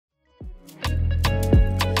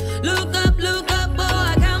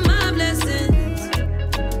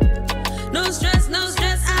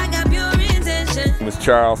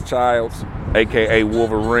Soulitude-Charles Childs, aka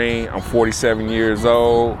Wolverine. I'm 47 years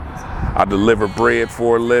old. I deliver bread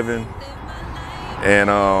for a living. And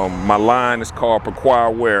my line is called Pequoir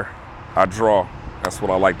Wear. I draw. That's what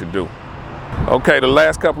I like to do. Okay, the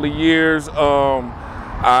last couple of years,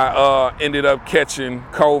 I ended up catching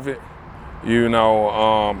COVID,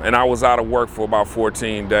 and I was out of work for about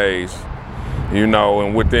 14 days,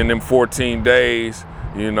 and within them 14 days,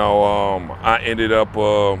 I ended up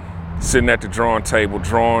sitting at the drawing table,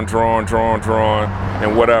 drawing,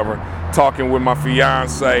 and whatever, talking with my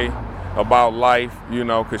fiance about life,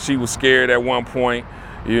 because she was scared at one point,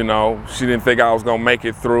 she didn't think I was gonna make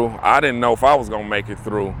it through. I didn't know if I was gonna make it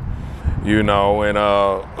through,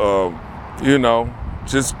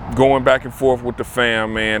 just going back and forth with the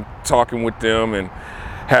fam, man, talking with them and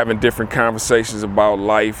having different conversations about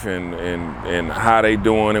life and how they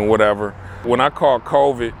doing and whatever. When I caught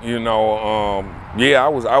COVID, I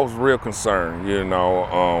was real concerned,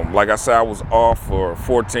 like I said, I was off for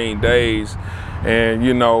 14 days and,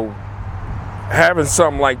 having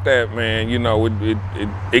something like that, man,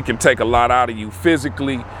 it can take a lot out of you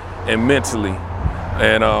physically and mentally.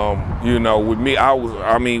 And, with me,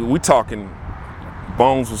 we talking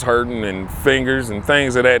bones was hurting and fingers and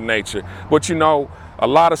things of that nature. But, a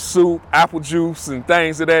lot of soup, apple juice and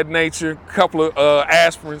things of that nature, a couple of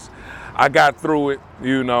aspirins, I got through it,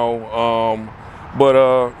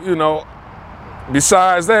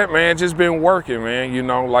 besides that, man, just been working, man,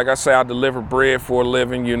 like I say, I deliver bread for a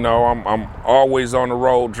living, I'm always on the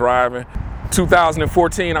road driving.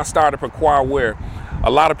 2014, I started Pequoir Wear. A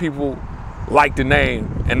lot of people like the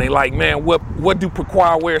name and they like, man, what do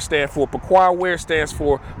Pequoir Wear stand for? Pequoir Wear stands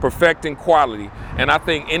for perfecting quality. And I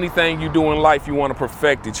think anything you do in life, you want to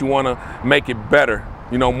perfect it. You want to make it better,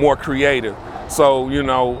 more creative. So,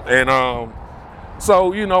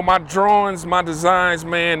 my drawings, my designs,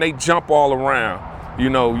 man, they jump all around.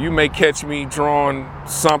 You may catch me drawing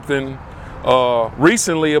something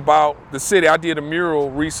recently about the city. I did a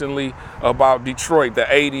mural recently about Detroit, the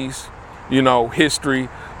 80s, history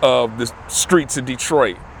of the streets of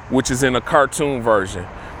Detroit, which is in a cartoon version,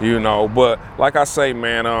 But like I say,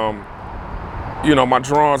 man, my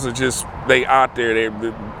drawings are just, they out there.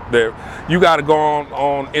 You got to go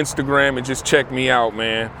on Instagram and just check me out,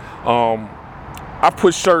 man. I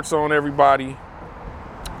put shirts on everybody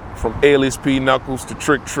from Alias P Knuckles to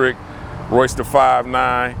Trick, Royce to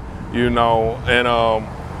 5'9", and I'm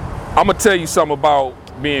gonna tell you something about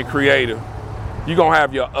being creative. You're gonna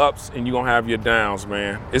have your ups and you're gonna have your downs,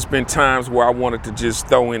 man. It's been times where I wanted to just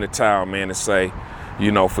throw in the towel, man, and say,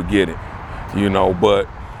 forget it, but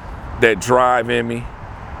that drive in me,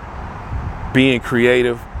 being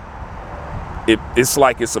creative, it's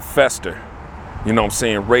like it's a fester,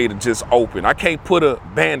 ready to just open. I can't put a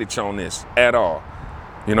bandage on this at all.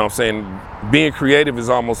 Being creative is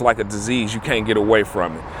almost like a disease. You can't get away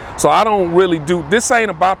from it. So I don't really this ain't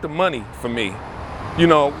about the money for me.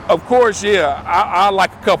 Of course, yeah, I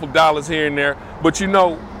like a couple dollars here and there, but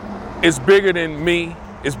it's bigger than me.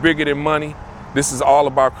 It's bigger than money. This is all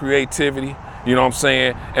about creativity.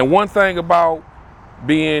 And one thing about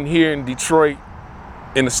being here in Detroit,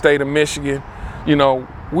 in the state of Michigan,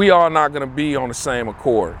 we are not going to be on the same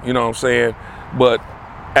accord, But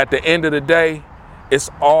at the end of the day, it's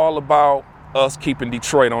all about us keeping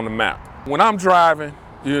Detroit on the map. When I'm driving,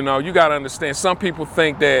 you got to understand, some people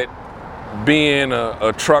think that being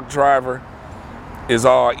a truck driver is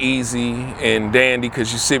all easy and dandy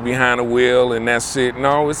because you sit behind the wheel and that's it.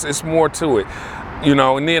 No, it's more to it,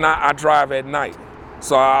 and then I drive at night.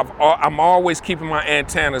 So I'm always keeping my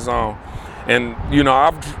antennas on. And,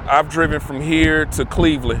 I've driven from here to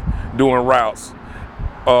Cleveland doing routes.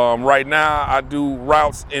 Right now, I do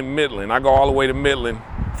routes in Midland. I go all the way to Midland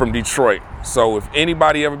from Detroit. So if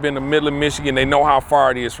anybody ever been to Midland, Michigan, they know how far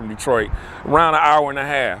it is from Detroit. Around an hour and a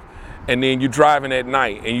half. And then you're driving at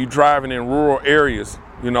night and you're driving in rural areas,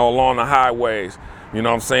 along the highways.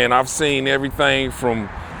 I've seen everything from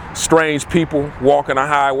strange people walking the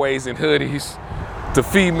highways in hoodies to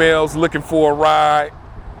females looking for a ride,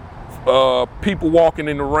 people walking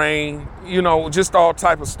in the rain, just all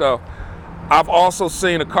type of stuff. I've also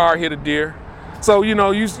seen a car hit a deer. So,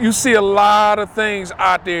 you see a lot of things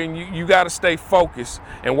out there and you got to stay focused.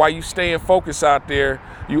 And while you staying focused out there,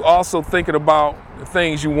 you also thinking about the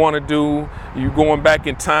things you want to do. You going back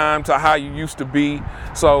in time to how you used to be.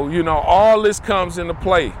 So, all this comes into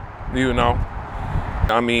play, when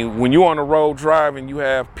you're on the road driving, you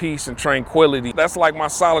have peace and tranquility. That's like my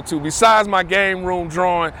solitude. Besides my game room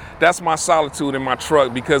drawing, that's my solitude in my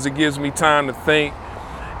truck because it gives me time to think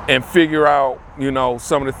and figure out,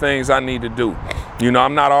 some of the things I need to do.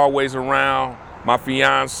 I'm not always around. My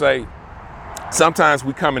fiance, sometimes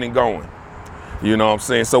we coming and going, you know what I'm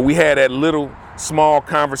saying? So we had that little small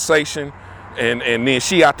conversation, and then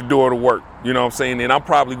she out the door to work, you know what I'm saying? And I'm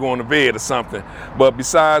probably going to bed or something. But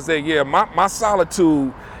besides that, yeah, my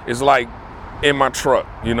solitude is like in my truck,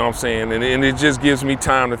 you know what I'm saying? And it just gives me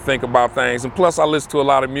time to think about things. And plus I listen to a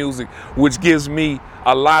lot of music, which gives me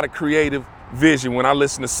a lot of creative vision when I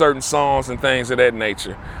listen to certain songs and things of that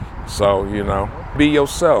nature. So, you know, be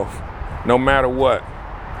yourself, no matter what.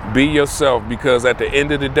 Be yourself, because at the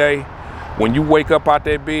end of the day, when you wake up out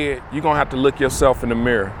that bed, you're gonna have to look yourself in the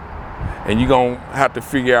mirror, and you're gonna have to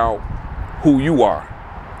figure out who you are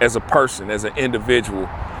as a person, as an individual.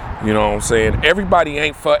 You know what I'm saying? Everybody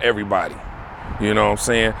ain't for everybody. You know what I'm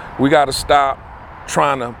saying? We gotta stop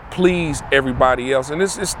trying to please everybody else. And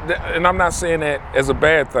and I'm not saying that as a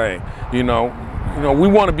bad thing. You know, we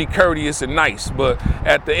want to be courteous and nice, but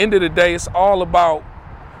at the end of the day, it's all about,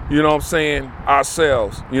 you know what I'm saying,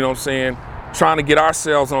 ourselves. You know what I'm saying? Trying to get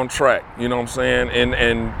ourselves on track. You know what I'm saying?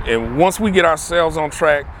 And once we get ourselves on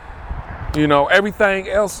track, you know, everything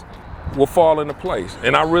else will fall into place.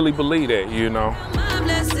 And I really believe that, you know.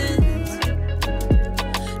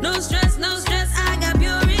 No stress, I got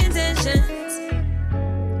pure intentions.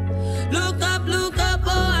 Look